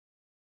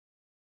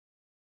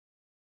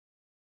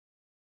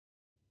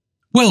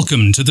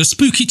Welcome to the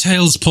Spooky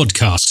Tales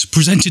podcast,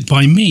 presented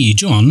by me,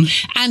 John.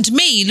 And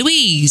me,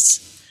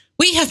 Louise.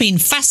 We have been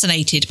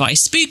fascinated by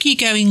spooky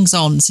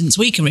goings-on since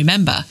we can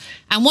remember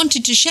and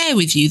wanted to share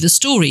with you the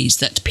stories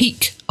that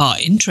pique our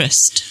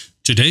interest.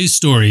 Today's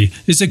story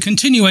is a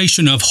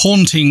continuation of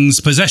hauntings,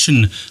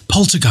 possession,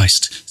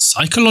 poltergeist,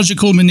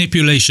 psychological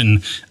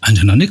manipulation, and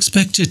an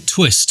unexpected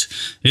twist.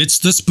 It's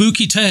the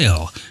spooky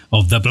tale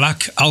of the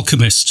Black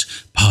Alchemist,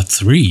 Part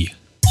 3.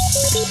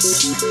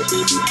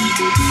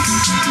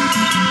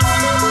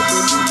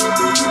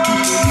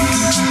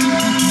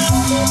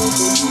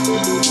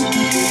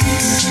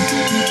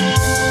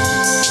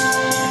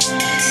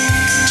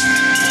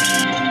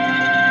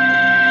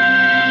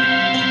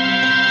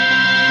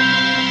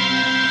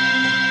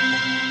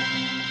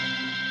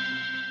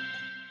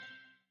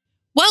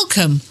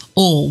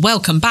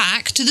 Welcome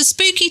back to the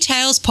Spooky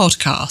Tales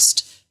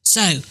podcast.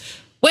 So,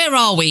 where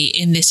are we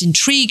in this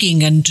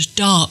intriguing and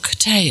dark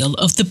tale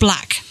of the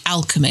Black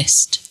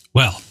Alchemist?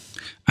 Well,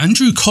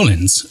 Andrew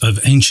Collins of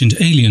Ancient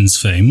Aliens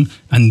fame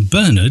and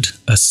Bernard,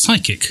 a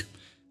psychic,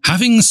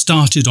 having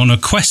started on a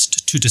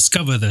quest to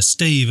discover the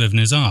Stave of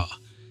Nizar,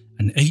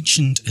 an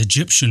ancient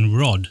Egyptian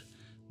rod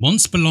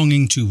once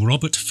belonging to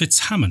Robert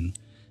Fitzhamon,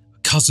 a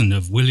cousin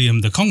of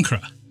William the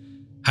Conqueror,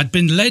 had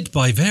been led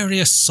by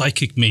various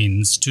psychic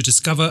means to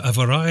discover a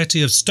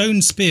variety of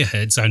stone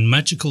spearheads and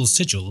magical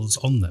sigils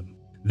on them.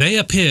 They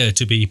appear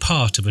to be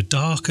part of a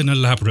dark and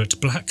elaborate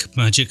black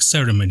magic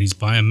ceremonies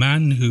by a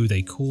man who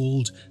they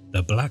called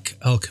the Black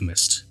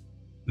Alchemist.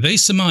 They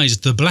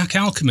surmised the Black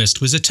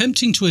Alchemist was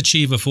attempting to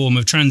achieve a form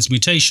of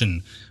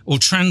transmutation or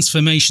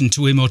transformation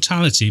to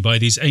immortality by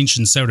these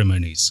ancient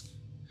ceremonies.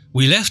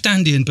 We left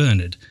Andy and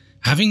Bernard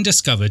having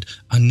discovered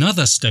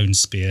another stone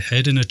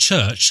spearhead in a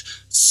church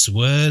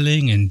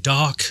swirling in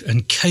dark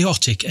and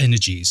chaotic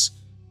energies.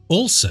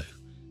 Also,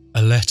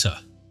 a letter.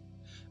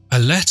 A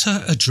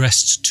letter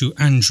addressed to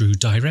Andrew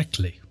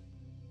directly.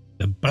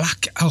 The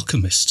Black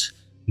Alchemist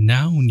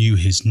now knew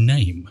his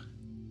name.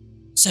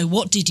 So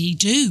what did he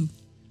do?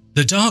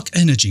 The dark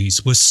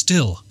energies were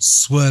still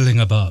swirling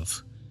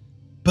above.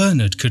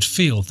 Bernard could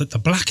feel that the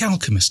Black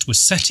Alchemist was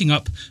setting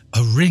up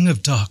a ring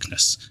of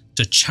darkness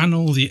to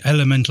channel the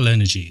elemental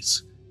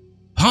energies.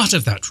 Part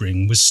of that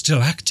ring was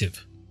still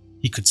active.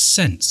 He could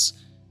sense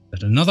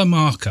that another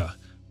marker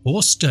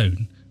or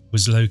stone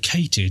was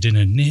located in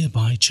a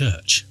nearby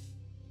church.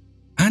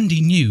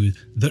 Andy knew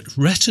that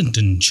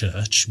Rettendon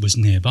Church was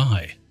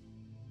nearby.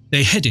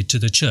 They headed to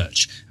the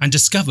church and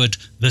discovered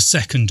the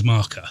second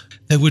marker.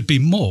 There would be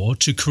more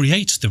to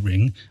create the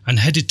ring and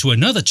headed to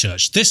another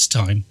church, this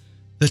time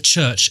the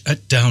church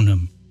at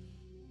Downham.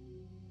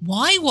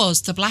 Why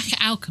was the Black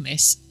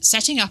Alchemist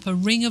setting up a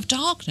ring of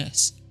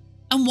darkness?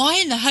 And why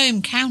in the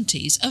home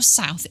counties of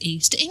South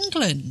East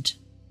England?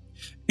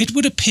 It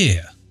would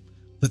appear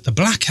that the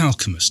Black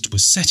Alchemist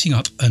was setting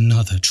up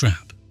another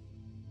trap.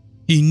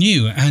 He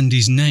knew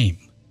Andy's name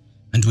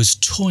and was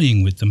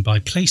toying with them by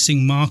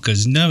placing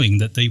markers knowing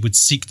that they would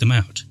seek them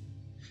out.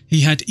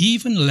 He had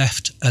even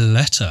left a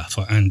letter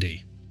for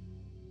Andy.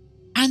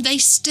 And they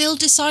still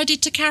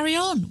decided to carry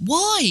on.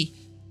 Why?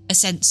 A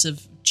sense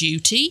of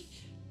duty?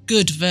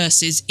 Good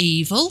versus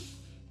evil?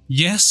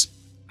 Yes,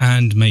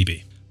 and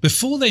maybe.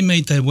 Before they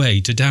made their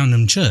way to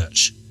Downham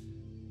Church,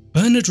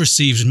 Bernard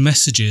received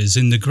messages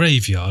in the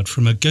graveyard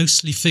from a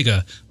ghostly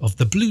figure of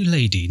the Blue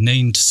Lady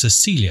named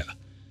Cecilia,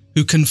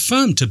 who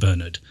confirmed to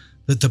Bernard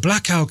that the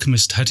Black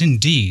Alchemist had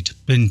indeed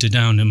been to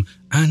Downham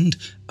and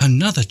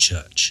another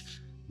church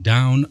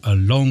down a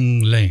long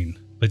lane,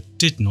 but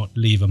did not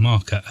leave a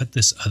marker at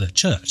this other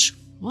church.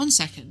 1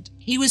 second.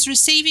 He was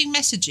receiving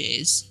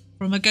messages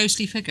from a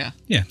ghostly figure?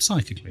 Yeah,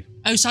 psychically.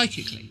 Oh,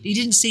 psychically. He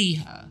didn't see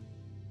her?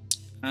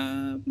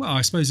 Well,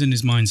 I suppose in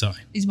his mind's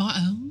eye.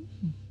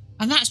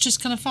 And that's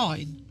just kind of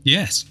fine?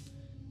 Yes.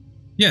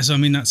 Yes, I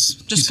mean, that's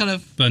just kind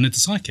of Bernard the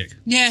psychic.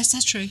 Yes,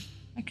 that's true.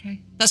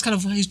 Okay. That's kind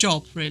of his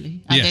job,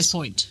 really, at this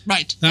point.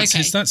 Right,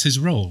 that's his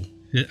role,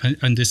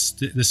 and this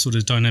sort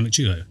of dynamic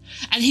duo.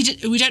 And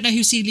we don't know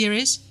who Celia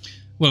is?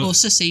 Well, or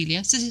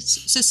Cecilia.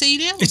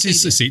 Cecilia? It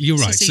is Cecilia. You're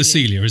right.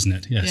 Cecilia, isn't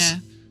it? Yes.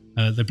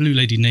 Yeah. The Blue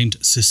Lady named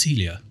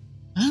Cecilia.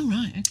 Oh,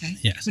 right, okay.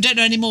 Yes. We don't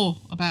know any more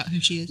about who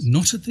she is?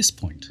 Not at this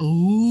point.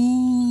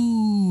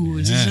 Ooh,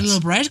 yes. This is a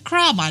little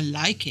breadcrumb. I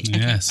like it. Okay.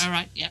 Yes. All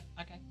right, yeah,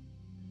 okay.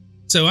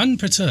 So,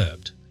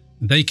 unperturbed,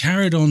 they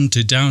carried on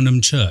to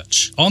Downham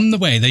Church. On the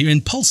way, they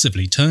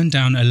impulsively turned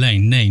down a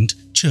lane named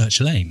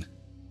Church Lane.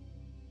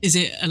 Is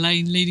it a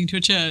lane leading to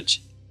a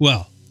church?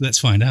 Well, let's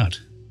find out.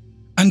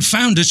 And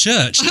found a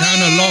church down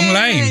a long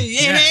lane.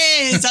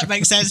 It is. That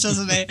makes sense,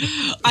 doesn't it?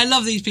 I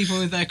love these people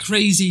with their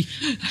crazy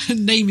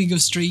naming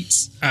of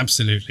streets.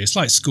 Absolutely. It's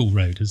like School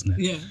Road, isn't it?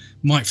 Yeah.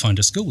 Might find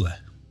a school there.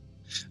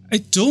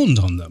 It dawned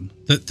on them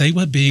that they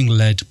were being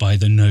led by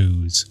the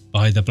nose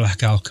by the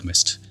Black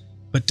Alchemist,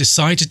 but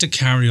decided to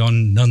carry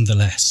on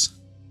nonetheless.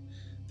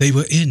 They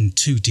were in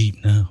too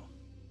deep now.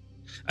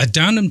 At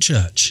Downham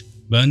Church,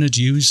 Bernard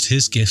used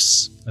his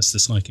gifts, as the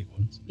psychic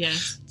ones,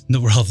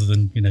 rather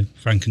than,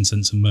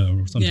 frankincense and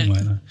myrrh or something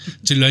like that,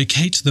 to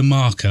locate the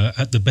marker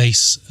at the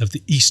base of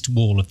the east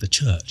wall of the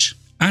church.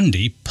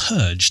 Andy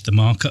purged the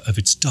marker of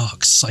its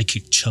dark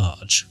psychic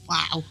charge.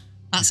 Wow,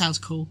 that sounds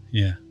cool.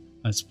 Yeah,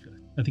 I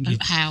think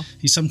How?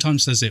 He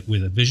sometimes does it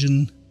with a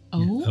vision.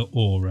 Oh.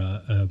 Or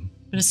a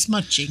bit of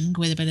smudging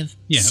with a bit of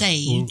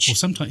sage. Or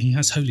sometimes he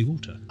has holy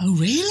water. Oh,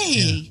 really?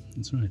 Yeah,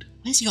 that's right.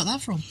 Where's he got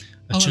that from?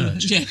 A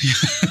church. Yeah.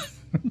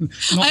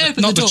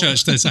 not the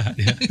church there's that,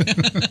 yeah.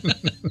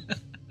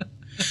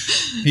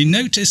 He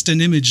noticed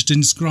an image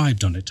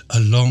inscribed on it, a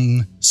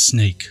long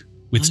snake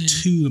with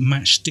two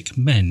matchstick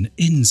men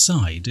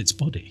inside its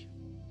body.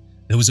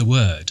 There was a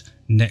word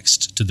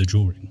next to the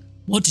drawing.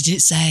 What did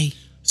it say?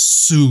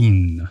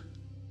 Soon.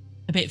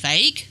 A bit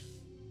vague,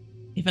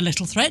 if a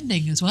little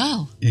threatening as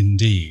well.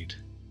 Indeed.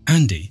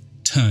 Andy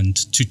turned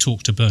to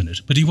talk to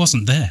Bernard, but he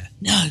wasn't there.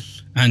 No.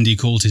 Andy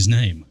called his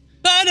name.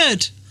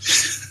 Bernard!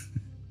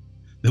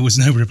 There was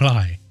no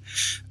reply.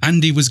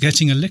 Andy was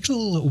getting a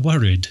little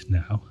worried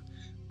now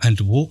and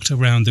walked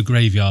around the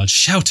graveyard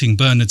shouting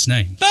Bernard's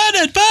name.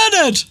 Bernard!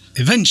 Bernard!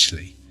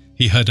 Eventually,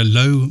 he heard a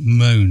low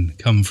moan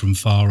come from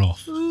far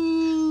off.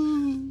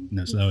 Ooh.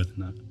 No, slower than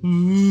that.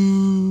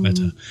 Ooh.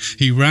 Better.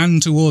 He ran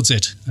towards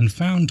it and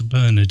found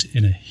Bernard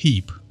in a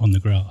heap on the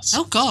grass.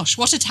 Oh gosh,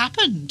 what had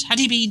happened? Had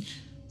he been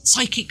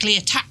psychically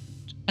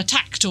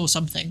attacked or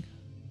something?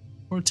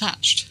 Or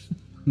attached?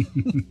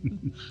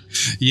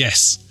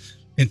 Yes.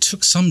 It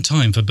took some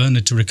time for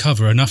Bernard to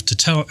recover enough to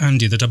tell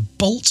Andy that a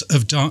bolt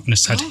of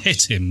darkness had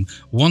hit him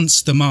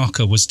once the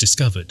marker was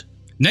discovered.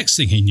 Next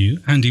thing he knew,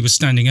 Andy was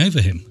standing over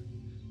him.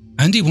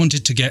 Andy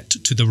wanted to get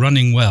to the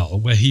running well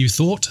where he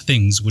thought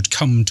things would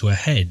come to a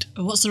head.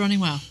 Oh, what's the running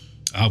well?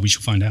 We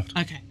shall find out.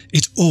 Okay.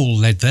 It all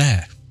led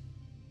there.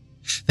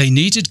 They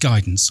needed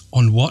guidance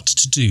on what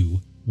to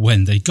do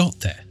when they got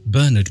there.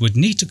 Bernard would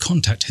need to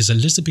contact his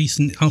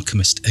Elizabethan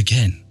alchemist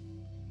again.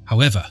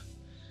 However,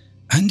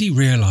 Andy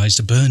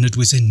realised Bernard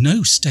was in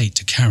no state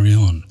to carry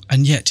on,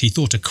 and yet he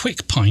thought a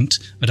quick pint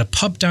at a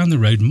pub down the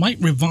road might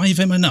revive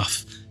him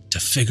enough to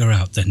figure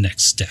out the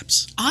next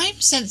steps.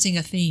 I'm sensing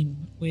a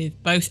theme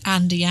with both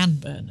Andy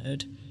and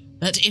Bernard,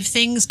 that if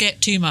things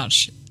get too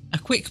much, a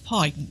quick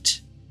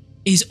pint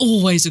is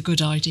always a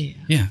good idea.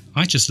 Yeah,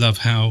 I just love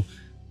how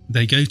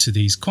they go to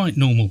these quite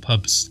normal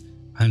pubs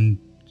and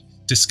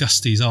discuss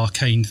these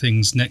arcane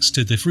things next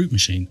to the fruit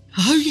machine.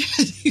 Oh, yeah.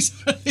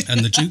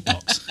 And the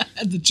jukebox.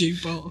 And the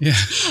jukebox.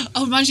 Yeah.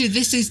 Oh, imagine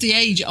this is the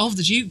age of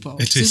the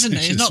jukebox, it is, isn't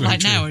it? It's not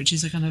like now, which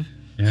is a kind of...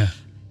 Yeah.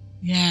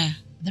 Yeah.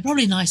 They're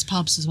probably nice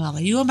pubs as well.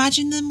 Are you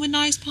imagining them with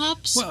nice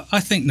pubs? Well,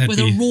 I think they'd with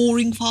be... a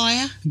roaring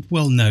fire?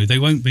 Well, no, they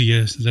won't be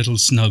your little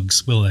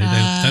snugs, will they?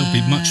 They'll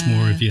be much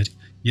more of your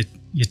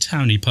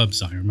towny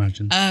pubs, I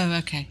imagine. Oh,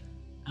 okay.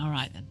 All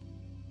right, then.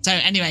 So,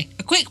 anyway,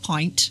 a quick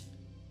pint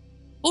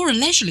or a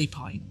leisurely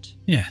pint.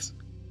 Yes.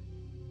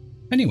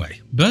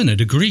 Anyway,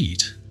 Bernard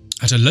agreed.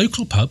 At a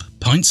local pub,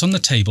 pints on the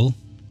table,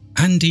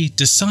 Andy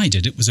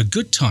decided it was a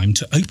good time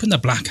to open the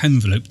black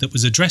envelope that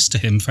was addressed to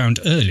him found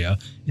earlier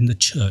in the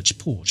church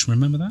porch.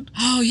 Remember that?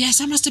 Oh, yes,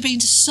 that must have been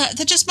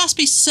that just must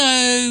be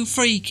so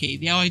freaky,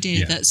 the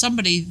idea that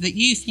somebody that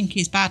you think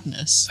is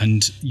badness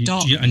and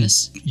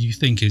darkness, you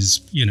think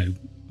is,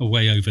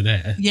 away over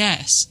there.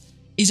 Yes,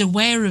 is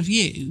aware of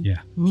you.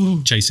 Yeah.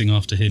 Ooh. Chasing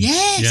after him.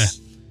 Yes. Yeah,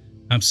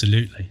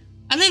 absolutely.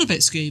 A little bit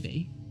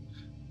Scooby.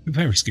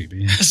 Very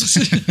Scooby, yes.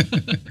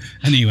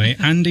 Anyway,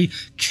 Andy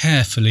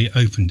carefully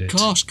opened it.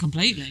 Gosh,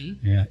 completely.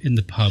 Yeah, in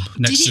the pub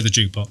next to the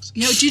jukebox.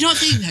 Yeah, do you not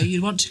think, though,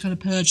 you'd want to kind of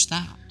purge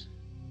that?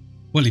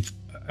 Well,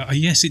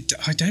 yes, it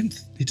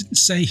didn't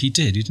say he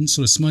did. He didn't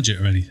sort of smudge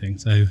it or anything,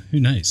 so who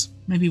knows?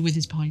 Maybe with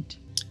his pint.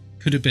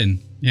 Could have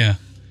been, yeah.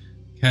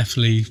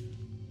 Carefully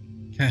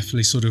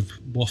sort of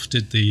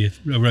wafted the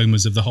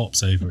aromas of the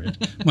hops over it.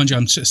 Mind you,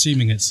 I'm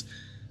assuming it's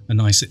a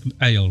nice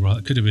ale, right?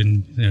 It could have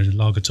been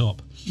lager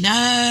top.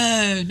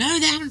 No,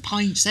 they haven't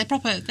pints. They're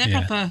proper.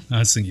 Proper.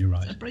 I think you're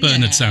right.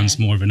 Bernard sounds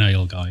more of an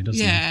ale guy, doesn't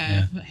he?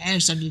 Yeah,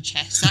 hairs on your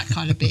chest, that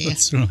kind of beer.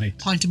 That's right.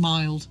 Pint of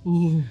mild.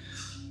 Ooh.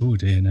 Oh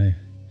dear, no.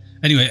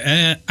 Anyway,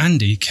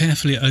 Andy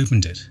carefully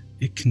opened it.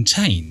 It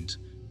contained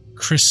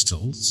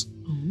crystals,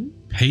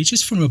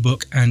 pages from a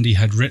book Andy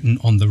had written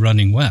on the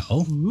running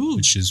well,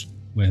 which is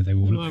where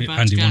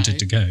Andy wanted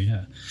to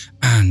go,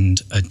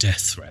 and a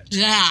death threat.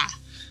 Yeah.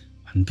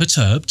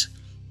 Unperturbed,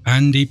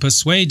 Andy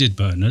persuaded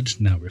Bernard,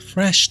 now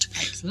refreshed,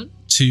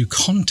 to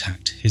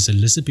contact his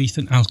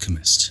Elizabethan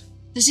alchemist.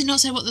 Does he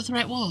not say what the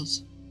threat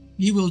was?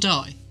 You will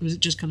die? Or is it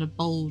just kind of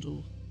bold?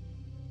 Or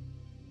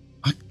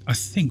I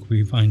think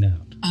we find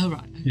out. Oh, right.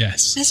 Okay.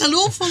 Yes. There's an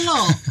awful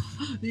lot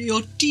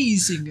you're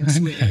teasing us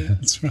with.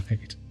 That's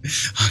right.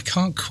 I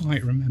can't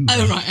quite remember.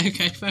 Oh, right.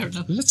 Okay, fair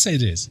enough. Let's say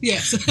it is.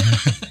 Yes.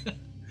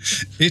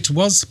 It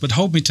was, but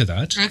hold me to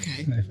that.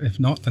 Okay.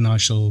 If not, then I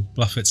shall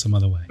bluff it some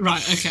other way.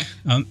 Right, okay.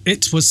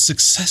 It was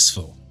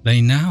successful.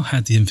 They now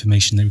had the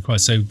information they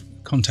required. So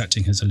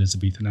contacting his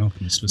Elizabethan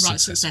alchemist was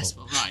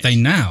successful. Right. They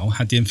now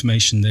had the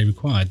information they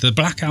required. The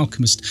black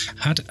alchemist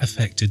had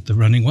affected the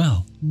running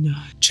well,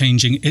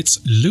 changing its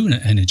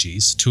lunar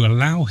energies to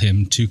allow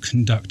him to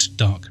conduct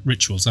dark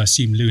rituals. I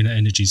assume lunar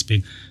energies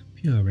being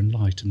pure and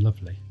light and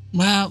lovely.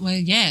 Well,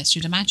 yes,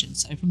 you'd imagine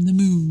so, from the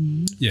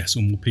moon. Yes,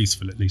 or more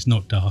peaceful at least,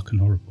 not dark and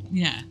horrible.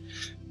 Yeah.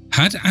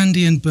 Had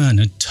Andy and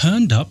Bernard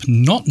turned up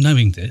not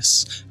knowing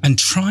this and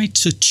tried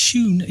to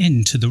tune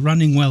in to the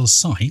running well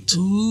site,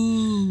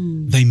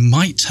 Ooh. they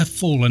might have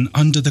fallen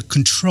under the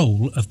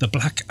control of the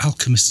Black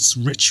Alchemist's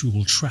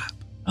ritual trap.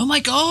 Oh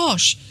my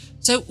gosh.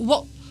 So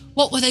what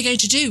were they going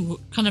to do?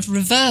 Kind of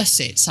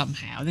reverse it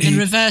somehow? They're going to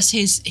reverse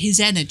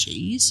his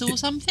energies or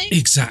something?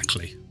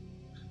 Exactly.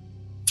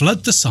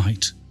 Flood the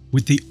site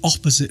with the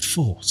opposite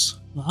force.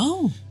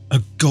 Oh.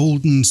 A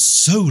golden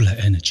solar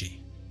energy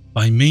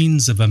by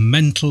means of a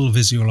mental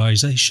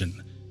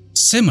visualization,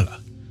 similar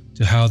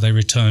to how they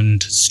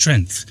returned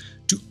strength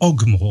to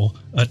Ogmore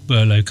at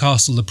Burlow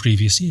Castle the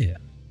previous year.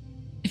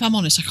 If I'm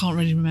honest, I can't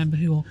really remember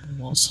who Ogmore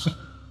was.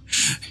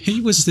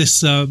 He was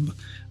this kind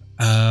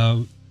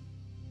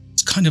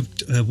of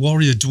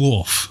warrior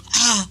dwarf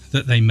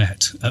that they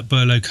met at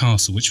Burlow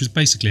Castle, which was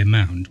basically a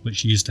mound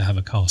which used to have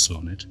a castle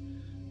on it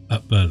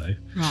at Burlow.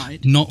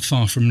 Right. Not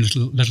far from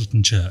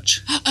Littleton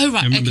Church. Oh,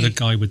 right. Remember the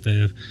guy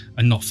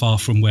and not far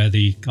from where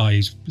the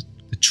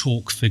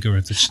chalk figure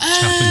of the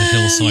chap in the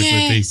hillside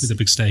with the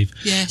big stave.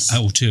 Yes.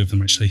 Or two of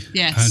them, actually.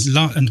 Yes.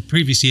 And the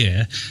previous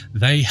year,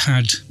 they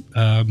had,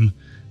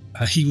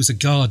 he was a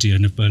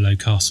guardian of Burlow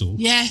Castle.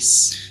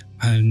 Yes.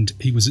 And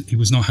he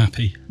was not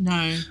happy.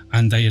 No.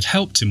 And they had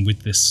helped him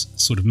with this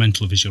sort of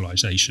mental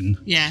visualization.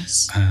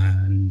 Yes.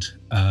 And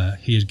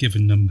he had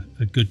given them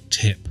a good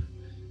tip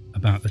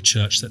about the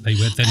church that they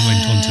then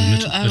went on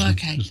to.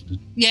 Okay.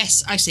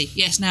 Yes, I see.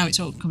 Yes, now it's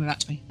all coming back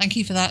to me. Thank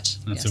you for that.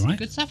 That's yes, all right.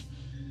 Good stuff.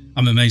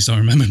 I'm amazed I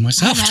remembered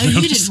myself. Oh, no,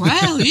 you did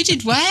well. You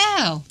did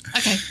well.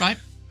 Okay, right.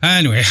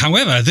 Anyway,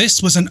 however,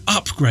 this was an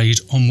upgrade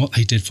on what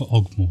they did for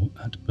Ogmore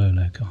at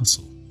Burlow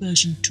Castle.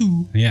 Version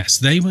 2. Yes,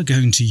 they were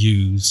going to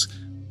use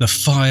the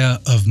fire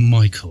of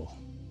Michael.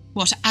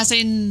 What, as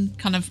in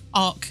kind of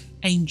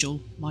Archangel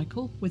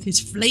Michael with his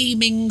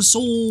flaming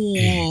sword?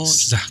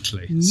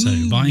 Exactly. Ooh. So,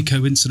 by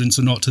coincidence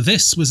or not,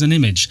 this was an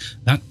image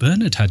that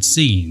Bernard had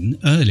seen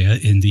earlier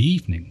in the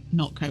evening.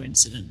 Not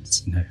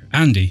coincidence. No.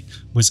 Andy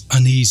was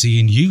uneasy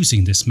in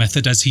using this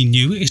method as he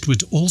knew it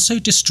would also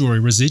destroy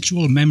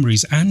residual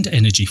memories and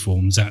energy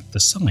forms at the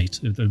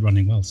site, of the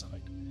running well site.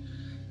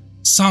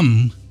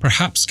 Some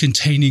perhaps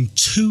containing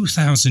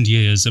 2,000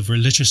 years of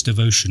religious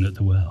devotion at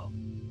the well.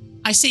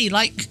 I see,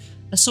 like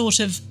a sort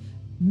of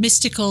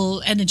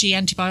mystical energy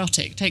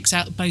antibiotic takes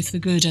out both the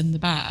good and the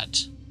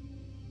bad.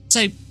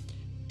 So,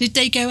 did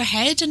they go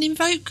ahead and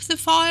invoke the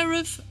fire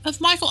of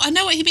Michael? I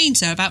know what he means,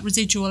 though, about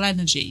residual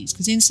energies,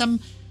 because in some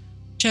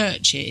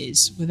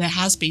churches where there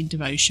has been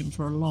devotion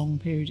for a long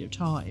period of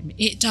time,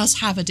 it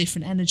does have a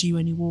different energy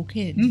when you walk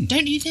in.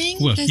 Don't you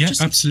think? Well, There's yeah,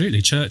 just...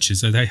 absolutely.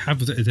 Churches, so they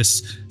have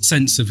this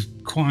sense of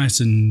quiet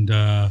and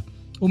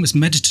almost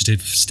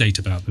meditative state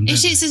about them. It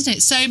is, isn't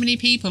it? So many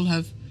people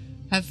have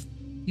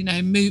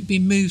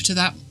been moved to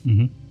that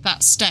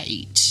that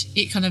state.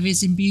 It kind of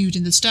is imbued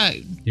in the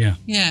stone. Yeah.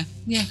 Okay.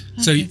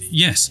 So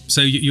yes,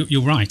 so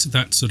you're right.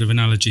 That sort of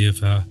analogy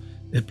of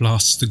it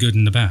blasts the good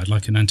and the bad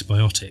like an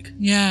antibiotic.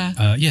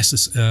 Yeah. Yes.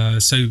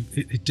 So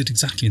it did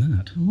exactly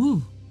that.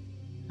 Ooh.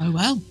 Oh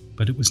well.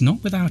 But it was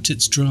not without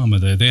its drama,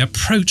 though. They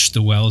approached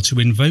the well to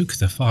invoke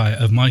the fire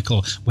of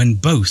Michael when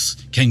both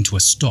came to a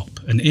stop,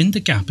 and in the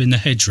gap in the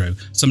hedgerow,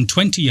 some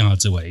 20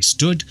 yards away,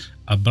 stood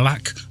a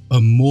black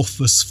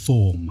amorphous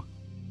form.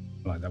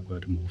 I like that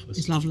word, amorphous.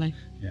 It's lovely.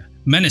 Yeah.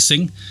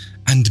 Menacing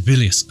and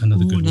bilious,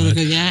 another good word.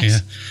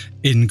 Yes.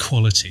 Yeah. In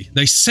quality.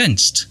 They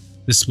sensed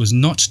this was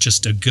not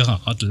just a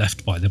guard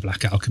left by the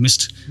Black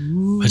Alchemist,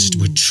 but it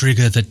would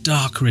trigger the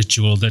dark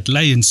ritual that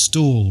lay in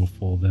store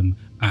for them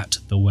at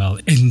the well,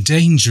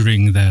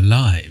 endangering their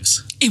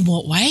lives. In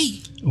what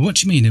way? What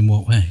do you mean, in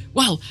what way?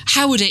 Well,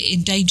 how would it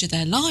endanger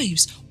their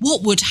lives?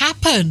 What would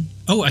happen?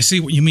 Oh, I see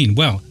what you mean.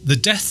 Well, the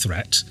death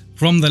threat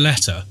from the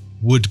letter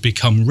would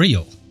become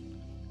real.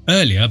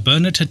 Earlier,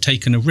 Bernard had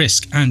taken a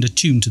risk and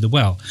attuned to the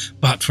well,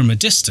 but from a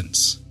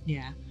distance.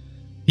 Yeah.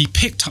 He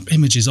picked up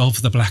images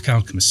of the Black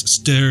Alchemist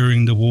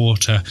stirring the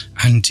water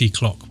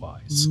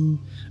anti-clockwise,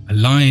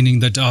 aligning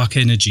the dark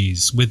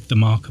energies with the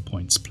marker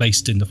points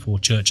placed in the 4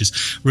 churches.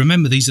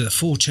 Remember, these are the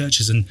 4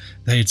 churches, and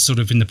they had sort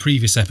of, in the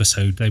previous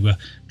episode, they were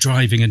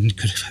driving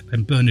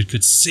and Bernard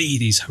could see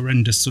these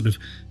horrendous sort of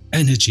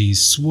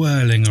energies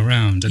swirling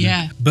around.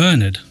 And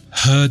Bernard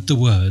heard the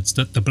words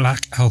that the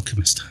Black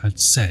Alchemist had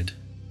said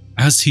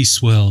as he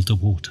swirled the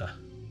water.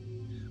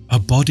 A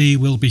body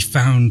will be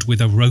found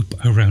with a rope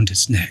around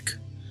its neck.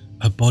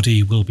 A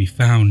body will be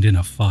found in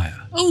a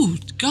fire. Oh,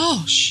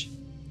 gosh.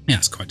 Yeah,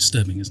 it's quite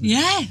disturbing, isn't it?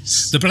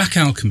 Yes. The Black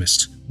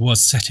Alchemist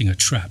was setting a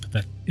trap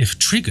that, if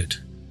triggered,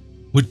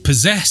 would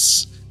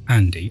possess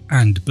Andy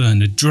and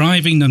Bernard,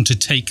 driving them to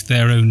take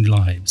their own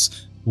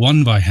lives,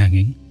 one by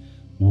hanging,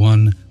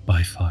 one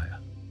by fire.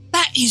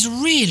 That is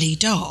really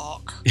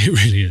dark. It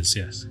really is,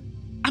 yes.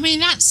 I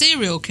mean, that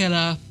serial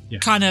killer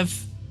kind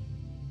of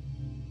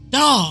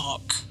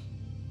dark.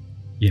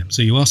 Yeah,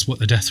 so you asked what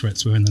the death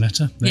threats were in the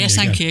letter? Yes,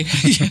 thank you.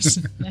 Yes.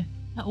 Yeah.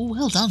 Oh,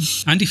 well done.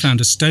 Andy found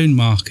a stone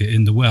marker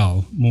in the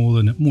well, more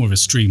of a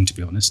stream, to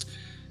be honest,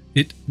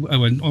 I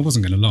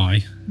wasn't going to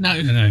lie. No,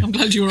 I'm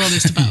glad you were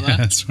honest about that.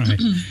 That's right.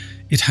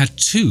 It had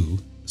 2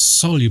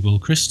 soluble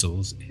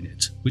crystals in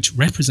it, which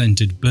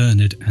represented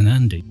Bernard and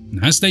Andy.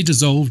 And as they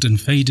dissolved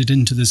and faded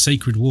into the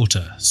sacred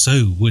water,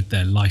 so would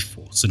their life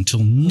force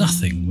until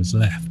nothing was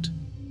left.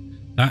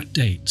 That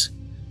date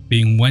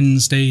being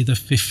Wednesday the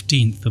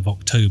 15th of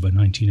October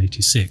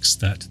 1986,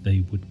 that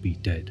they would be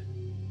dead.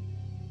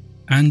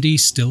 Andy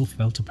still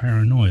felt a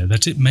paranoia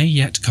that it may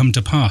yet come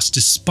to pass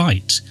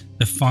despite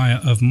the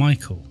fire of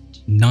Michael.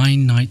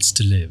 9 nights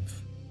to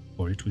live,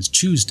 for it was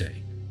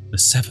Tuesday the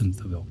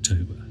 7th of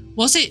October.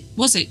 Was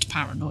it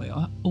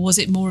paranoia, or was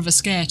it more of a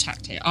scare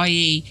tactic,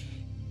 i.e.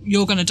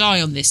 you're going to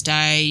die on this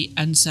day,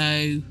 and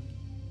so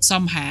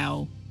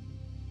somehow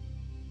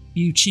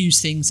you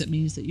choose things that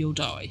means that you'll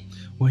die?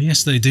 Well,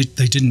 yes, they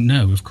didn't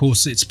know. Of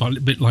course, it's a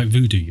bit like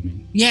voodoo, you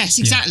mean? Yes,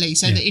 exactly. Yeah.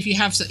 So that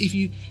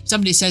if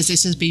somebody says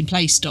this has been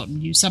placed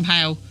on you,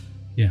 somehow...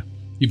 Yeah,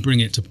 you bring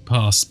it to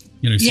pass,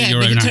 through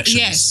your own actions.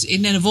 Yes,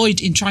 in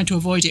trying to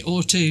avoid it,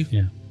 or to...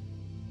 Yeah.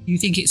 You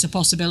think it's a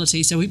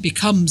possibility, so it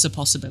becomes a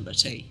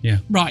possibility. Yeah.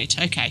 Right,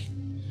 okay.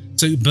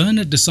 So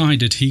Bernard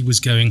decided he was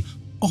going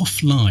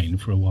offline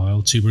for a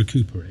while to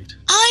recuperate.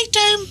 I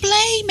don't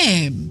blame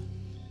him.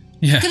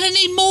 Yeah. I'm going to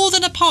need more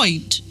than a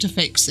pint to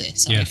fix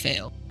this, I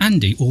feel.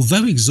 Andy,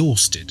 although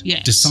exhausted,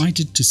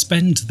 decided to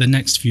spend the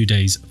next few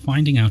days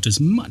finding out as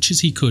much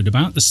as he could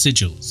about the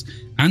sigils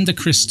and the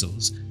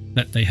crystals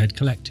that they had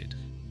collected.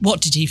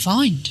 What did he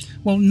find?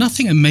 Well,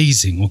 nothing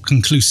amazing or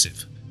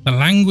conclusive. The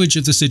language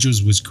of the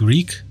sigils was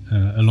Greek,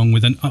 along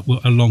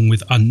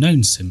with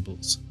unknown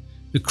symbols.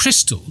 The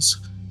crystals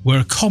were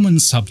a common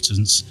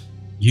substance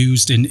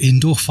used in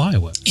indoor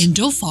fireworks.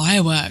 Indoor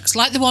fireworks,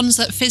 like the ones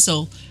that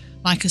fizzle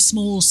like a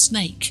small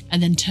snake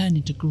and then turn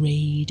into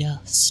grey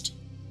dust.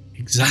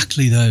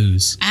 Exactly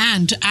those.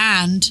 And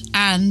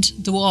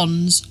the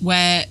ones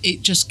where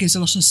it just gives a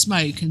lot of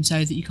smoke, and so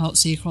that you can't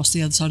see across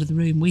the other side of the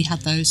room. We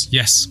had those.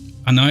 Yes.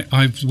 And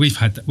we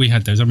had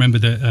those. I remember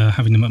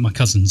having them at my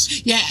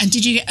cousin's. Yeah, and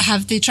did you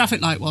have the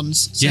traffic light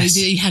ones? So yes.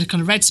 You had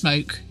kind of red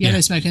smoke, yellow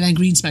smoke, and then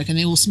green smoke, and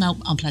they all smelt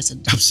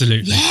unpleasant.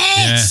 Absolutely.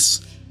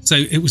 Yes. So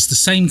it was the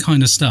same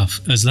kind of stuff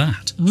as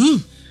that.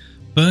 Ooh.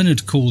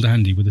 Bernard called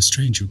Andy with a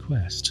strange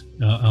request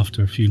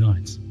after a few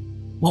nights.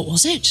 What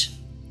was it?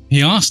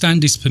 He asked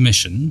Andy's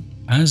permission,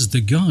 as the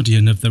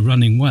guardian of the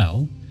running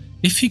well,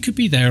 if he could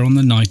be there on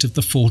the night of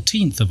the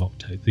 14th of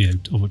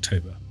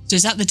October. So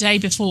is that the day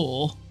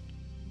before?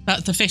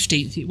 The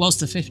 15th. It was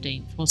the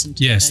 15th, wasn't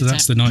it? Yeah, so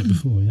that's the night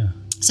before, yeah.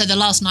 So the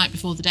last night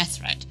before the death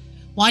threat.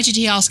 Why did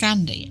he ask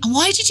Andy? And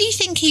why did he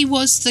think he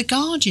was the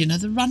guardian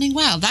of the running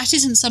well? That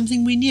isn't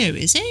something we knew,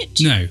 is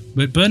it? No,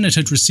 but Bernard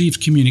had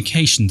received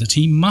communication that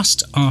he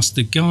must ask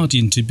the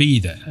guardian to be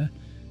there,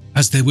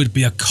 as there would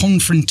be a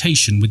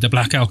confrontation with the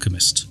Black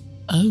Alchemist.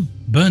 Oh.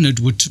 Bernard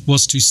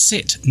was to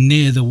sit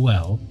near the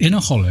well in a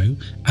hollow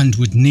and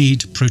would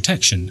need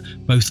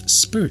protection, both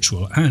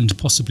spiritual and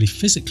possibly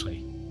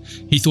physically.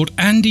 He thought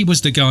Andy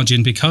was the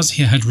guardian because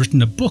he had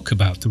written a book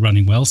about the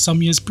running well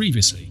some years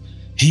previously.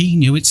 He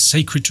knew its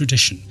sacred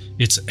tradition,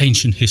 its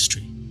ancient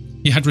history.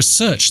 He had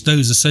researched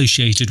those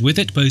associated with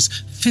it, both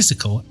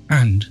physical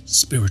and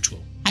spiritual.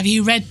 Have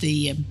you read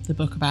the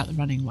book about the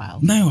running well?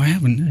 No, I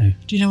haven't, no.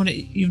 Do you know what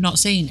you've not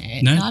seen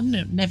it? No. I've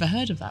never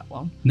heard of that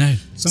one. No,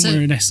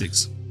 somewhere in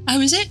Essex.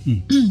 Oh, is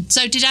it?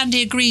 So did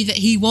Andy agree that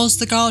he was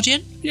the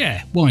guardian?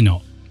 Yeah, why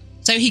not?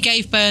 So he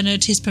gave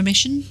Bernard his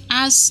permission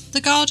as the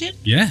guardian?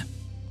 Yeah,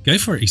 go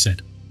for it, he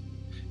said.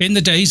 In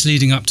the days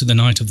leading up to the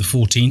night of the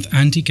 14th,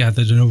 Andy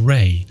gathered an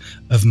array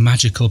of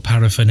magical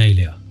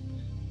paraphernalia.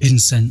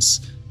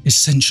 Incense,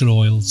 essential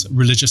oils,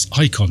 religious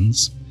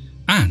icons,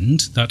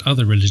 and that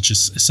other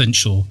religious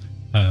essential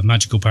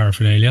magical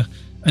paraphernalia,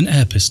 an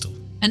air pistol.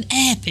 An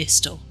air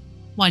pistol?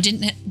 Why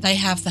didn't they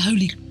have the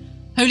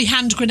holy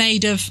hand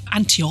grenade of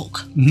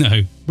Antioch?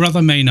 No,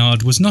 Brother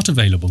Maynard was not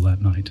available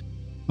that night.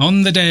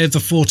 On the day of the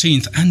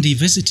 14th, Andy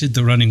visited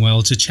the running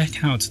well to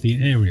check out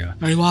the area.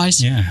 Very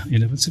wise. Yeah,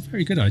 it's a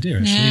very good idea,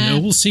 actually. Yeah.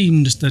 It all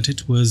seemed that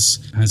it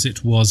was as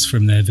it was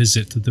from their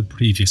visit the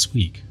previous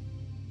week.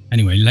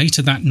 Anyway,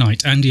 later that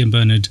night, Andy and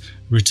Bernard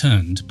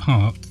returned,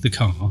 parked the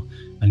car,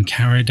 and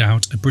carried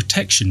out a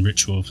protection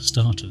ritual for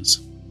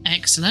starters.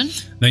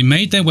 Excellent. They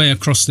made their way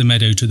across the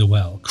meadow to the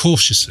well,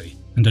 cautiously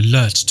and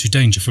alert to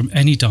danger from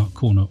any dark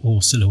corner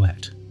or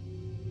silhouette.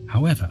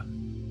 However,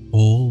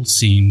 all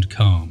seemed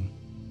calm.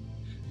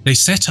 They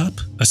set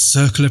up a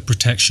circle of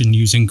protection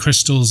using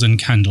crystals and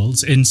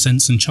candles,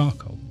 incense and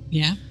charcoal.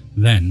 Yeah.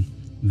 Then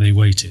they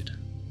waited.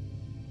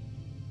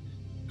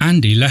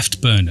 Andy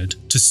left Bernard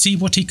to see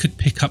what he could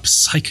pick up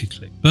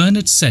psychically.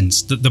 Bernard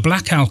sensed that the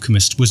Black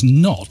Alchemist was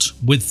not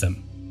with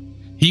them.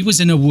 He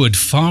was in a wood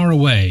far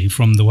away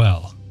from the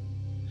well.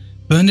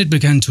 Bernard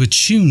began to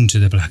attune to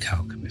the Black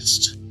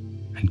Alchemist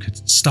and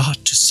could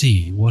start to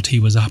see what he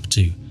was up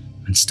to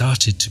and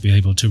started to be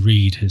able to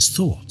read his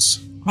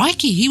thoughts.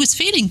 Crikey, he was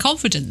feeling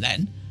confident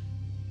then.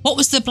 What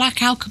was the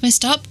Black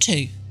Alchemist up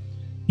to?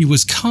 He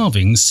was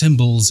carving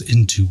symbols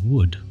into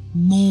wood.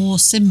 more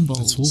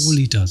symbols. That's all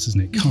he does,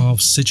 isn't it?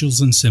 Carves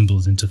sigils and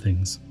symbols into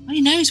things. Well,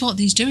 he knows what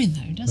he's doing,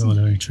 though, doesn't he?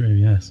 Very true,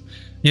 yes.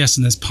 Yes,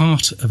 and as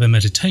part of a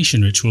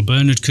meditation ritual,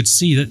 Bernard could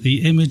see that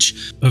the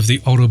image of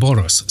the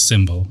Ouroboros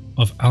symbol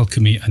of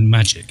alchemy and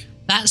magic.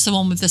 That's the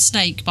one with the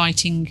snake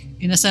biting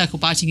in a circle,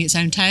 biting its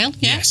own tail?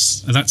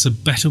 Yes. And that's a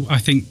better, I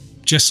think,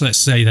 just let's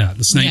say that.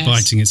 The snake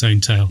biting its own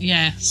tail.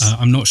 Yes.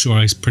 I'm not sure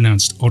I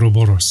pronounced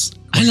Ouroboros.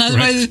 I like the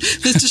way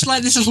there's just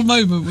like this little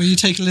moment where you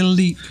take a little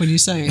leap when you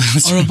say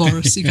it.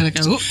 Ouroboros. You kind of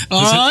go,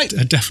 all right.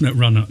 A definite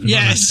run.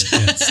 Yes.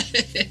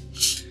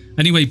 Yes.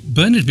 Anyway,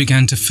 Bernard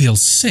began to feel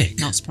sick.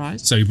 Not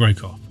surprised. So he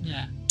broke off.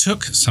 Yeah.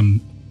 Took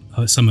some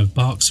of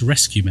Bach's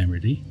rescue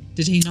remedy.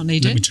 Did he not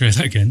need Let me try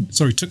that again.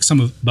 Sorry, took some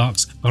of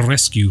Bach's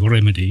rescue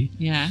remedy.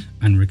 Yeah.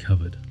 And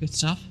recovered. Good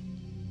stuff.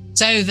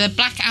 So the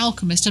Black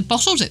Alchemist had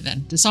bottled it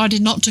then,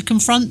 decided not to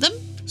confront them?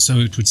 So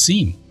it would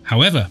seem.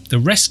 However, the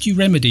rescue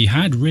remedy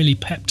had really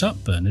pepped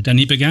up Bernard, and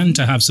he began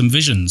to have some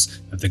visions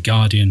of the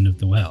guardian of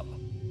the well.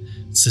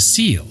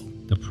 Cecile,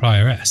 the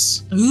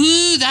prioress.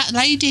 Ooh, that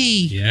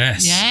lady.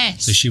 Yes.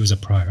 Yes. So she was a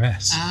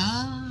prioress.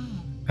 Ah.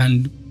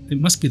 And it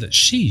must be that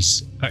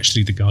she's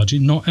actually the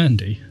guardian, not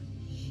Andy.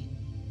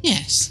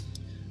 Yes.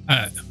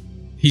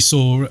 He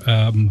saw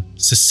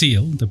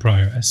Cecile, the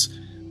prioress,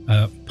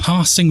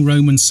 passing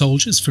Roman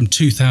soldiers from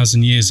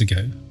 2,000 years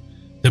ago.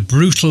 The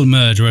brutal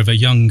murder of a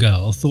young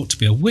girl thought to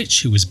be a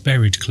witch who was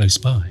buried close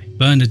by.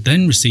 Bernard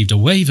then received a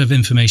wave of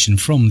information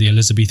from the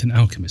Elizabethan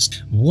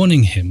alchemist,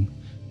 warning him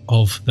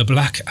of the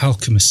Black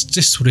Alchemist's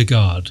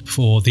disregard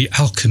for the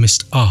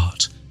alchemist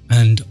art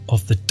and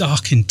of the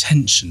dark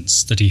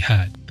intentions that he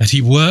had, that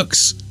he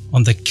works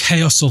on the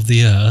chaos of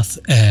the earth,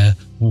 air,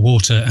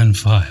 water and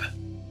fire.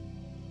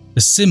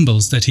 The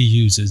symbols that he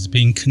uses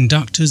being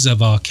conductors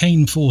of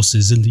arcane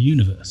forces in the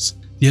universe.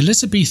 The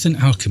Elizabethan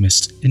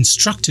alchemist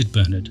instructed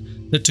Bernard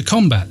that to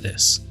combat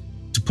this,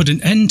 to put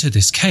an end to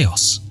this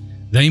chaos,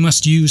 they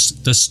must use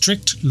the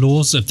strict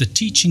laws of the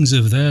teachings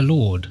of their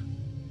Lord,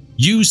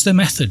 use the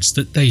methods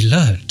that they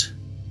learned,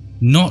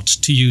 not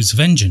to use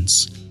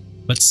vengeance,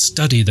 but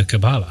study the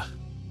Kabbalah.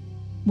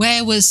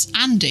 Where was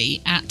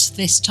Andy at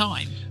this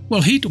time?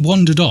 Well, he'd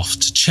wandered off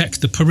to check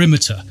the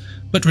perimeter,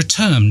 but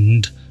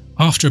returned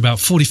after about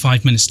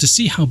 45 minutes to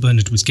see how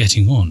Bernard was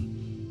getting on.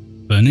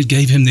 Bernard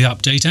gave him the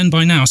update and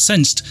by now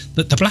sensed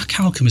that the Black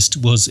Alchemist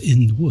was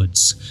in the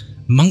woods,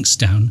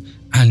 Monksdown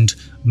and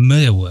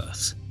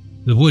Merworth,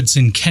 the woods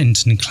in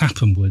Kent and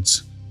Clapham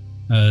Woods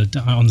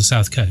on the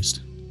south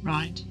coast.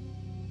 Right.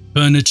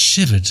 Bernard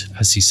shivered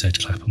as he said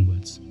Clapham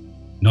Woods.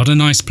 Not a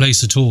nice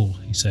place at all,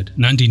 he said,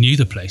 and Andy knew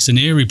the place, an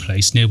eerie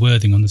place near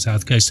Worthing on the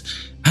south coast.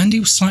 Andy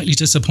was slightly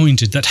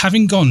disappointed that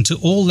having gone to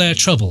all their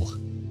trouble,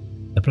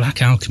 the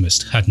Black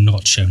Alchemist had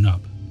not shown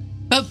up.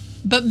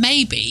 But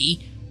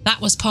maybe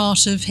that was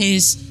part of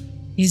his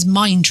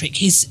mind trick,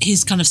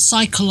 his kind of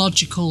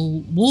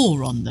psychological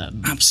war on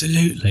them.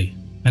 Absolutely.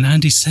 And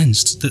Andy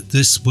sensed that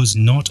this was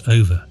not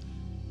over,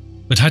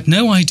 but had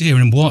no idea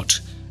in what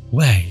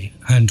way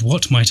and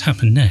what might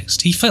happen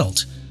next. He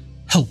felt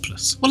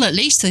helpless. Well, at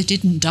least they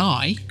didn't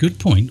die. Good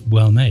point,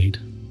 well made.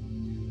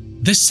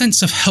 This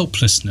sense of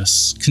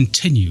helplessness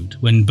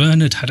continued when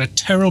Bernard had a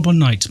terrible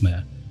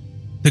nightmare,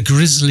 the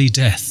grisly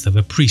death of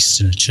a priest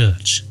in a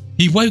church.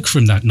 He woke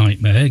from that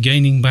nightmare,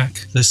 gaining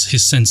back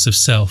his sense of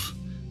self,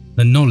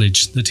 the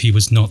knowledge that he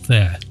was not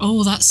there.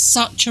 Oh, that's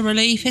such a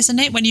relief, isn't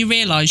it, when you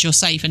realise you're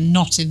safe and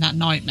not in that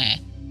nightmare?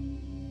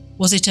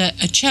 Was it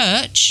a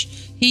church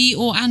he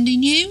or Andy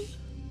knew?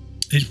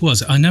 It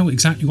was. I know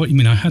exactly what you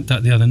mean. I had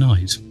that the other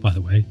night, by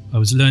the way. I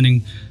was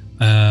learning...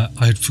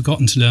 I had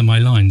forgotten to learn my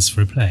lines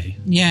for a play.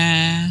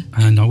 Yeah.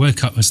 And I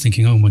woke up, I was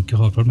thinking, oh my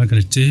God, what am I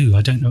going to do?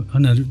 I don't know.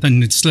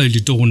 Then it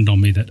slowly dawned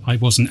on me that I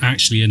wasn't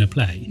actually in a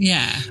play.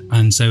 Yeah.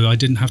 And so I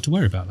didn't have to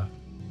worry about that.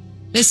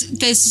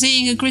 There's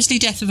seeing a grisly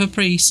death of a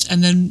priest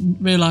and then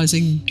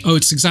realising... Oh,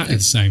 it's exactly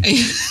the same.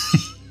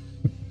 It's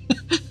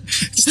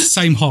the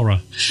same horror.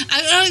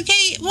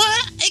 Okay,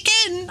 well,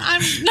 again,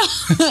 I'm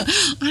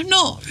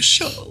not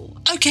sure.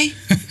 Okay,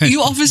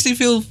 you obviously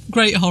feel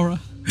great horror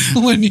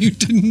when you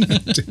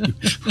didn't.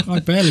 I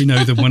barely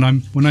know them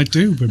when I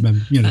do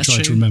remember,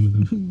 try to remember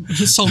them.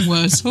 The song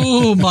words.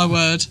 Oh, my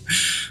word.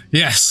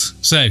 Yes.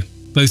 So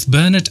both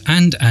Bernard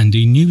and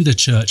Andy knew the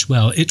church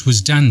well. It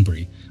was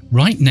Danbury,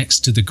 right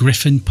next to the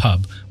Griffin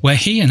pub, where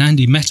he and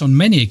Andy met on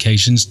many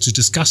occasions to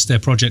discuss their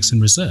projects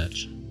and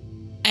research.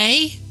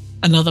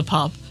 Another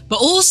pub. But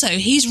also,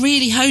 he's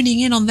really honing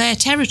in on their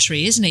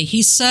territory, isn't he?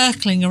 He's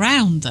circling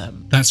around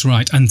them. That's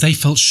right, and they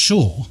felt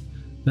sure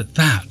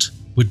that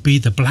would be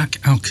the Black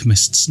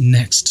Alchemist's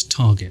next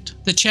target.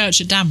 The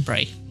church at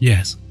Danbury?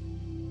 Yes.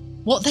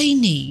 What they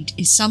need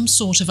is some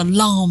sort of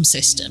alarm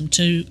system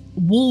to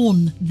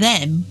warn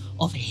them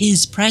of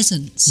his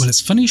presence. Well,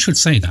 it's funny you should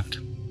say that.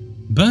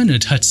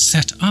 Bernard had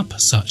set up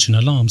such an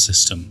alarm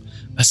system,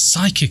 a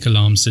psychic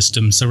alarm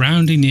system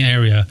surrounding the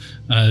area,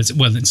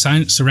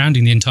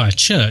 surrounding the entire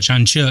church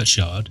and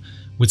churchyard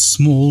with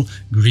small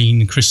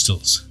green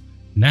crystals.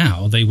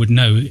 Now they would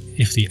know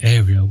if the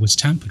area was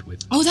tampered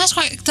with. Oh,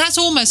 that's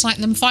almost like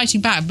them fighting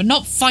back, but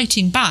not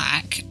fighting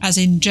back as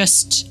in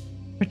just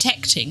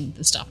protecting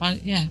the stuff.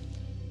 Yeah.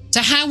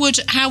 So how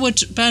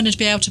would Bernard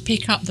be able to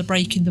pick up the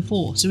break in the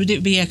force? Would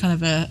it be a kind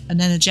of an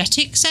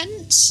energetic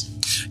sense?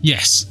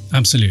 Yes,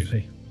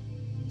 absolutely.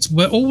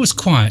 So all was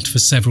quiet for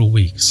several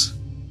weeks.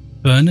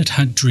 Bernard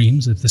had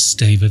dreams of the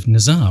stave of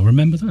Nazar.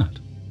 Remember that?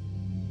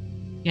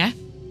 Yeah.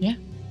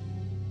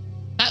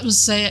 That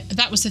was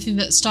the thing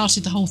that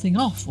started the whole thing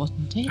off,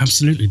 wasn't it?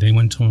 Absolutely. They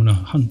went on a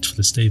hunt for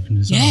the stave of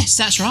Nazar. Yes,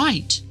 that's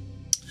right.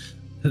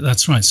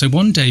 That's right. So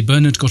one day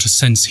Bernard got a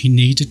sense he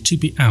needed to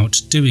be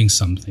out doing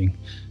something.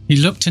 He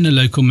looked in a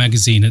local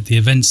magazine at the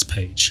events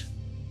page.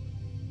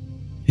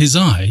 His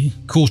eye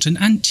caught an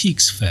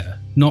antiques fair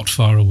not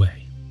far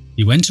away.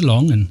 He went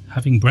along and,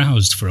 having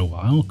browsed for a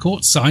while,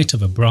 caught sight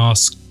of a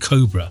brass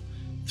cobra,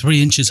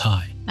 3 inches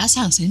high. That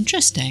sounds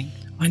interesting.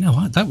 I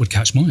know, that would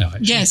catch my eye.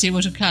 Actually. Yes, it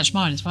would have catch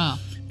mine as well.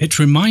 It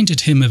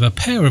reminded him of a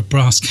pair of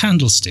brass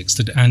candlesticks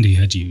that Andy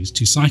had used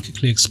to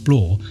psychically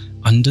explore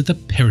under the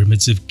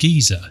pyramids of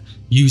Giza,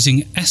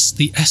 using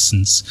the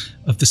essence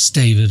of the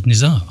stave of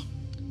Nazar.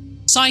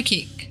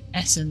 Psychic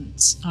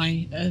essence,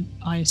 I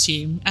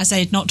assume, as they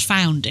had not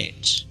found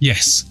it.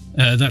 Yes,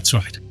 that's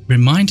right.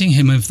 Reminding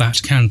him of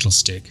that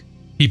candlestick,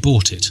 he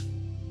bought it,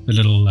 the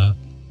little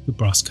the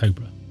brass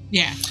cobra.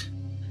 Yeah.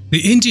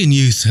 The Indian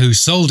youth who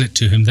sold it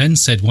to him then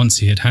said once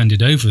he had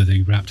handed over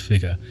the wrapped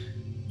figure,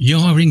 "You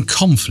are in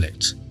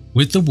conflict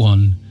with the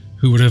one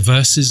who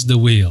reverses the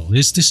wheel.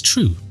 Is this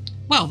true?"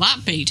 Well,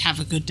 that beat have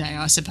a good day,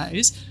 I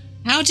suppose.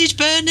 How did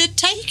Bernard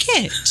take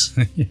it?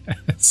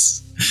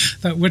 Yes,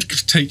 that would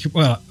take,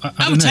 well, I that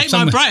don't would know, take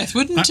my breath,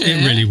 wouldn't it?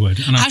 It really would.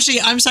 And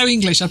actually, I'm so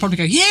English, I'd probably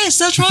go, yes,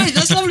 that's right,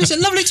 that's lovely,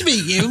 lovely to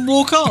meet you, and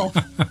walk off.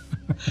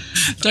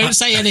 Don't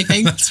say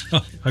anything.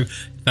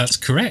 That's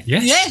correct,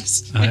 yes.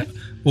 Yes.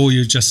 Or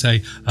you just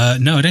say,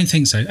 no, I don't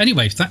think so.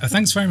 Anyway,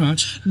 thanks very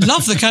much.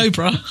 Love the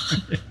cobra.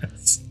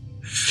 Yes.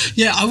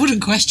 Yeah, I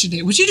wouldn't question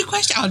it. Would you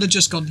question it? I'd have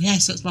just gone,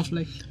 yes, that's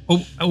lovely.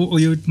 Or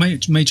you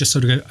may just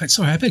sort of go,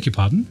 sorry, I beg your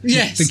pardon?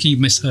 Yes. Thinking you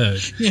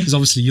misheard. Because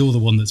obviously you're the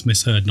one that's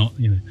misheard, not,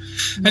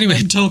 Anyway.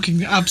 I'm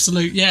talking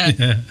absolute,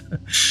 yeah.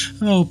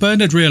 Oh,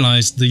 Bernard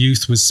realised the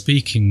youth was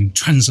speaking,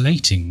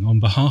 translating on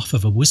behalf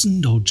of a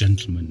wizened old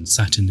gentleman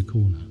sat in the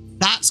corner.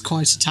 That's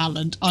quite a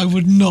talent. I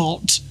would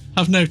not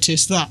have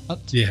noticed that.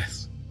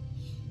 Yes.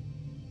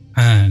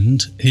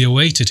 And he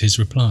awaited his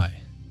reply.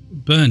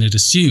 Bernard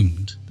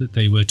assumed that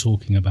they were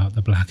talking about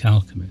the Black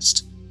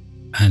Alchemist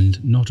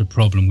and not a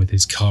problem with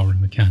his car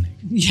and mechanic.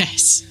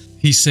 Yes.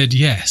 He said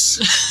yes.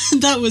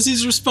 That was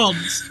his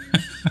response.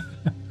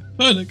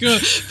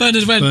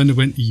 Bernard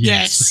went,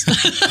 yes.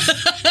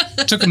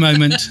 Took a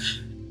moment,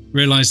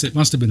 realised it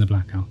must have been the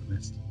Black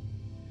Alchemist,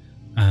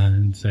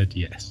 and said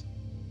yes.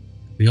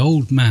 The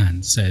old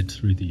man said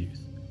through the youth,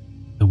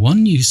 "The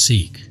one you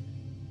seek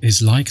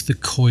is like the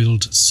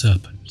coiled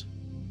serpent.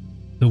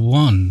 The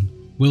one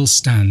will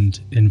stand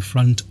in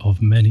front of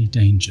many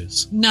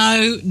dangers."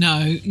 No,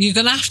 you're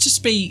going to have to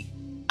speak.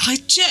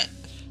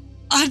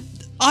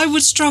 I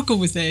would struggle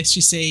with this,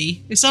 you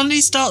see. If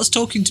somebody starts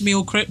talking to me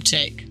all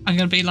cryptic, I'm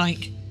going to be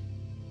like,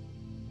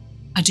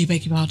 I do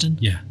beg your pardon.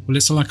 Yeah, well,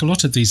 it's like a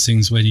lot of these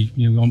things where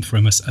you want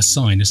from a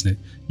sign, isn't it?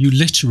 You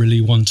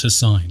literally want a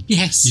sign.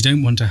 Yes. You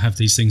don't want to have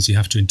these things you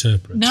have to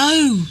interpret.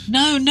 No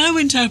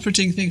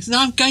interpreting things.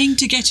 I'm going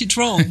to get it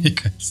wrong.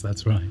 Yes,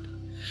 that's right.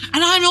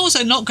 And I'm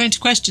also not going to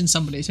question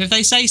somebody. So if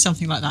they say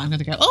something like that, I'm going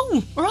to go,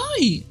 oh,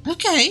 right,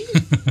 okay.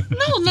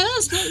 No,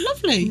 that's not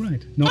lovely.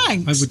 Right.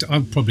 Thanks. I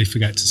would probably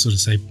forget to sort of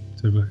say,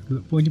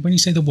 when you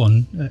say the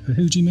one,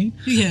 who do you mean?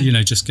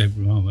 Yeah. Just go,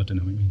 oh, I don't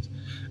know what it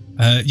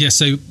means.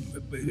 So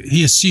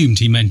he assumed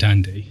he meant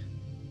Andy.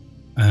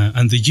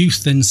 And the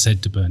youth then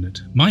said to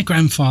Bernard, "My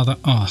grandfather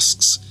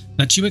asks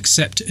that you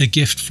accept a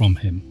gift from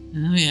him."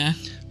 Oh, yeah.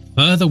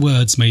 Further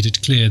words made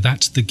it clear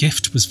that the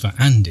gift was for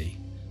Andy,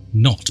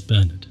 not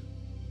Bernard.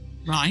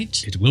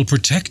 Right. "It will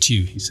protect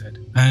you," he said,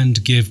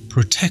 "and give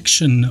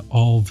protection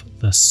of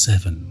the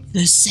 7.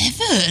 The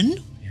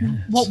 7? Yes.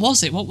 What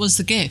was it? What was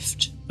the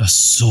gift? A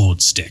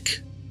sword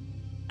stick.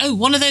 Oh,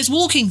 one of those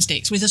walking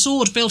sticks with a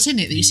sword built in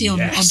it that you see on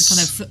the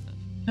kind of...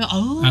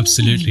 Oh.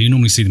 Absolutely. You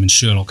normally see them in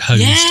Sherlock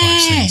Holmes type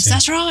things. Yes,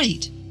 that's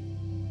right.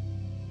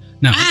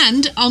 Now,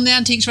 and on the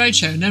Antiques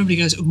Roadshow, nobody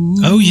goes, ooh,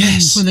 oh,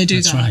 yes, when they do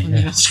that's that. Right,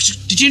 yes.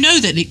 Go, did you know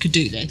that it could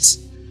do this?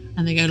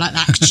 And they go like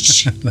that.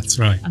 That's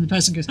right. And the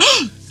person goes,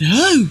 oh,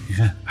 no.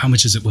 Yeah. How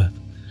much is it worth?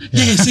 Yeah.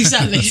 Yes,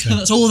 exactly.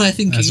 That's all they're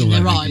thinking in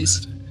their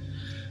eyes.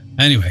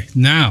 Anyway,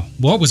 now,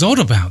 what was odd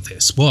about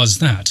this was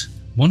that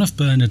one of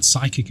Bernard's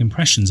psychic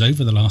impressions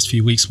over the last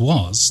few weeks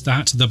was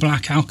that the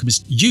Black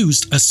Alchemist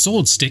used a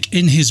sword stick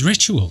in his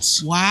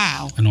rituals.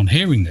 Wow. And on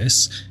hearing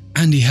this,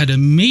 Andy had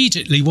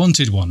immediately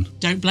wanted one.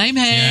 Don't blame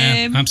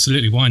him. Yeah,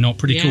 absolutely. Why not?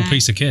 Pretty cool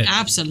piece of kit.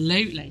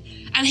 Absolutely.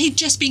 And he'd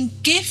just been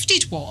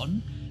gifted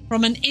one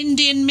from an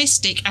Indian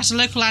mystic at a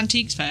local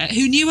antiques fair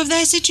who knew of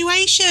their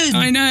situation.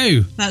 I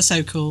know. That's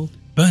so cool.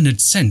 Bernard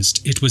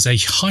sensed it was a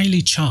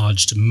highly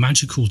charged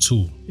magical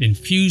tool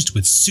infused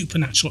with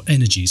supernatural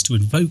energies to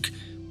invoke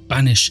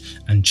banish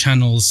and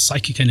channel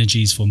psychic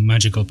energies for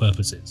magical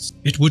purposes.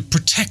 It would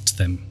protect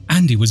them.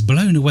 Andy was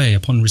blown away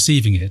upon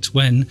receiving it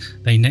when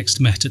they next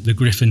met at the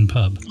Griffin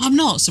pub. I'm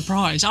not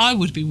surprised. I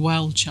would be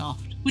well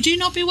chuffed. Would you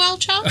not be well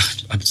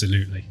chuffed?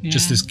 Absolutely. Yeah.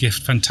 Just this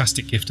gift,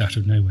 fantastic gift out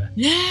of nowhere.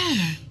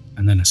 Yeah.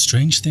 And then a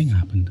strange thing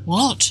happened.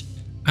 What?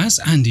 As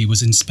Andy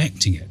was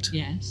inspecting it,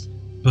 Yes.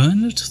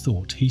 Bernard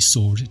thought he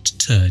saw it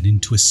turn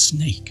into a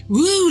snake.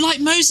 Ooh, like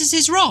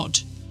Moses' rod.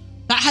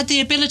 That had the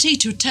ability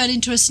to turn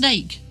into a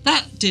snake.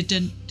 That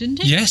didn't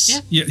it?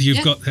 Yes,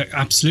 you've got that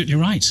absolutely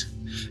right.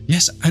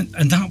 Yes,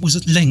 and that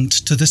was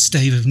linked to the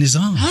stave of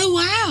Nizar. Oh,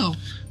 wow.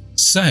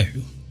 So,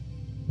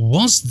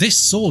 was this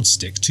sword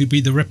stick to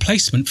be the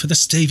replacement for the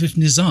stave of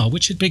Nizar,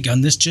 which had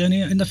begun this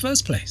journey in the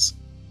first place?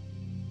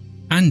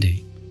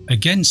 Andy,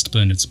 against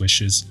Bernard's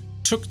wishes,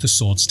 took the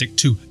sword stick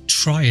to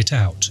try it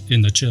out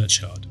in the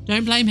churchyard.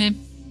 Don't blame him.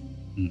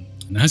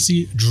 And as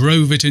he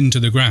drove it into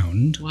the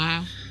ground,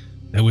 Wow.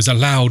 there was a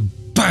loud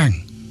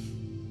bang.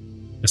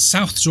 The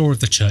south door of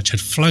the church had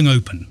flung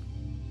open,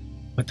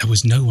 but there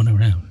was no one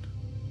around.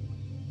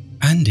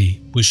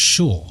 Andy was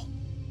sure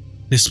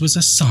this was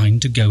a sign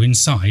to go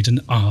inside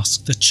and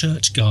ask the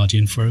church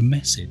guardian for a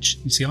message.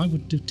 You see, I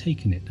wouldn't have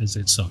taken it as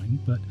a sign,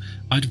 but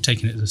I'd have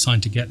taken it as a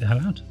sign to get the hell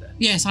out of there.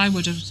 Yes, I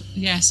would have.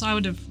 Yes, I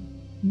would have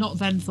not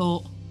then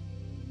thought.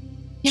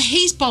 Yeah,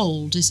 he's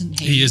bold, isn't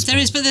he? He is There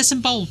bold. is, but there's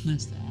some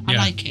boldness there. I Yeah.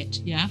 like it.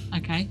 Yeah,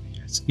 okay.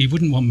 Yes. He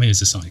wouldn't want me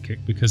as a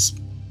sidekick because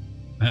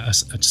a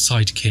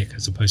sidekick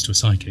as opposed to a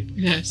psychic.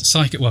 Yes.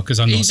 Psychic, well, because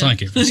I'm not Either.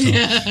 psychic. For a start.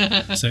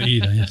 Yeah. So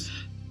either, yes.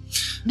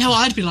 No,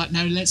 I'd be like,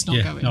 no, let's not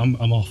Yeah, go in. no,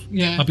 I'm off.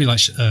 Yeah. I'd be like,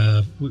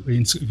 if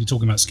you're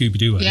talking about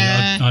Scooby-Doo,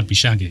 Yeah. I'd be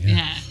Shaggy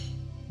Yeah.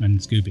 and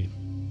Scooby.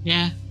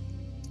 Yeah.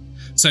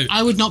 So,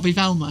 I would not be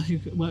Velma, who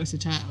works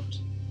it out.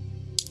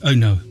 oh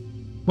no.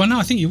 Well, no,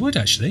 I think you would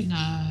actually.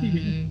 No. You'd be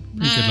No.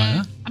 pretty good like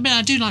that. I mean,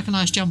 I do like a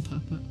nice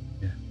jumper, but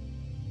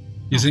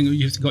You think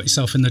you've got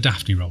yourself in the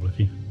Daphne role, have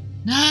you?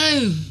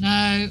 no.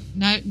 I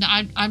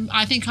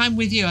think I'm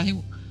with you. I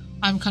think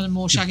I'm kind of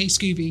more Shaggy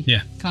Scooby.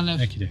 Yeah. Kind of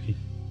Okie dokie.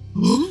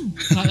 ooh,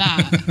 like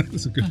that.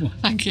 That's a good one.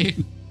 Thank you.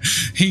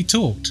 He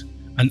talked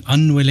an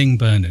unwilling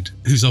Bernard,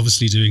 who's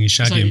obviously doing his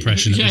Shaggy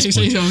impression at this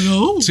point, he's going,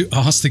 oh. to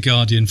ask the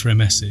Guardian for a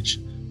message.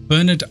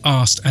 Bernard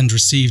asked and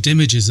received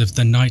images of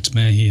the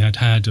nightmare he had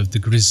had of the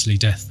grisly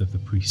death of the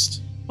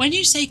priest. When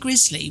you say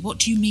grisly, what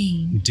do you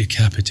mean?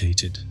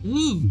 Decapitated.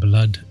 Ooh.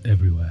 Blood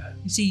everywhere.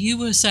 You see, you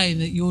were saying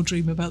that your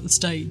dream about the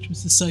stage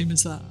was the same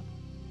as that.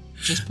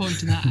 Just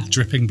pointing that out.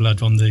 Dripping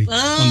blood on the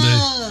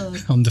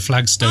on the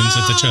flagstones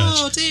of the church.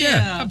 Oh, dear.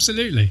 Yeah,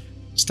 absolutely.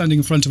 Standing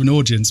in front of an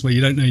audience where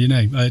you don't know your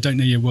name, don't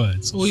know your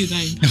words. Or your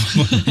name.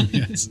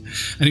 Yes.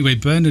 Anyway,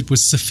 Bernard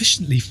was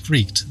sufficiently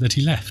freaked that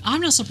he left.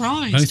 I'm not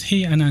surprised. Both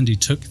he and Andy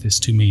took this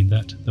to mean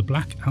that the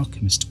Black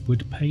Alchemist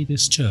would pay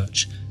this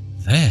church,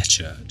 their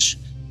church,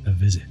 a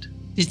visit.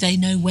 Did they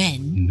know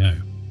when? No.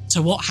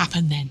 So what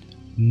happened then?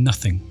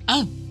 Nothing.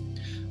 Oh,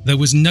 There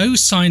was no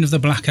sign of the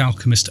Black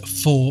Alchemist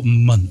for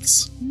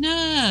months.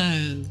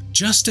 no.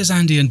 Just as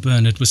Andy and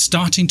Bernard were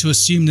starting to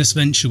assume this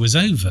venture was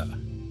over,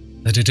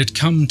 that it had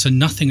come to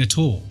nothing at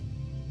all,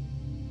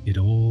 it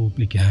all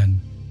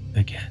began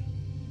again.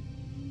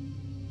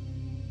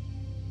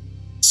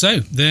 So,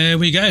 there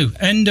we go.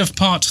 End of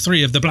part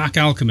 3 of The Black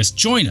Alchemist.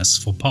 Join us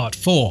for part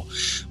 4,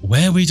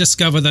 where we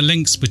discover the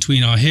links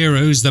between our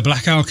heroes, the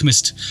Black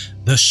Alchemist,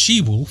 the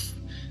She-Wolf,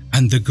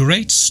 and the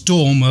Great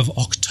Storm of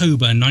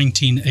October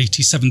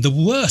 1987, the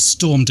worst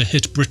storm to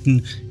hit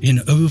Britain in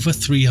over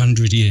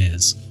 300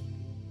 years.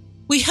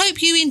 We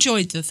hope you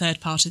enjoyed the third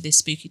part of this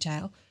spooky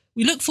tale.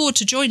 We look forward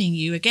to joining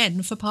you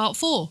again for part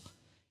 4.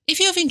 If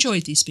you have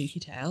enjoyed these spooky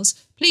tales,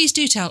 please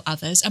do tell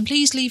others and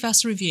please leave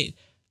us a review.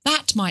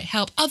 That might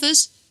help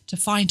others to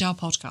find our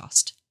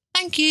podcast.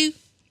 Thank you.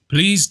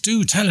 Please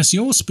do tell us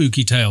your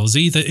spooky tales,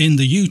 either in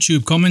the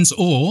YouTube comments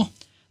or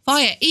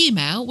Via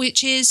email,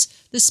 which is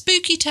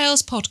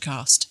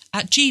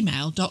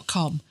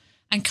thespookytalespodcast@gmail.com.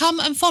 And come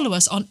and follow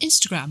us on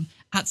Instagram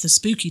at The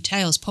Spooky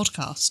Tales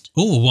Podcast.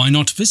 or why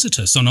not visit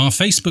us on our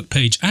Facebook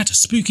page at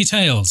Spooky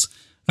Tales.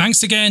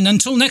 Thanks again.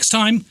 Until next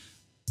time.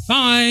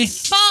 Bye.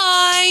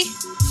 Bye!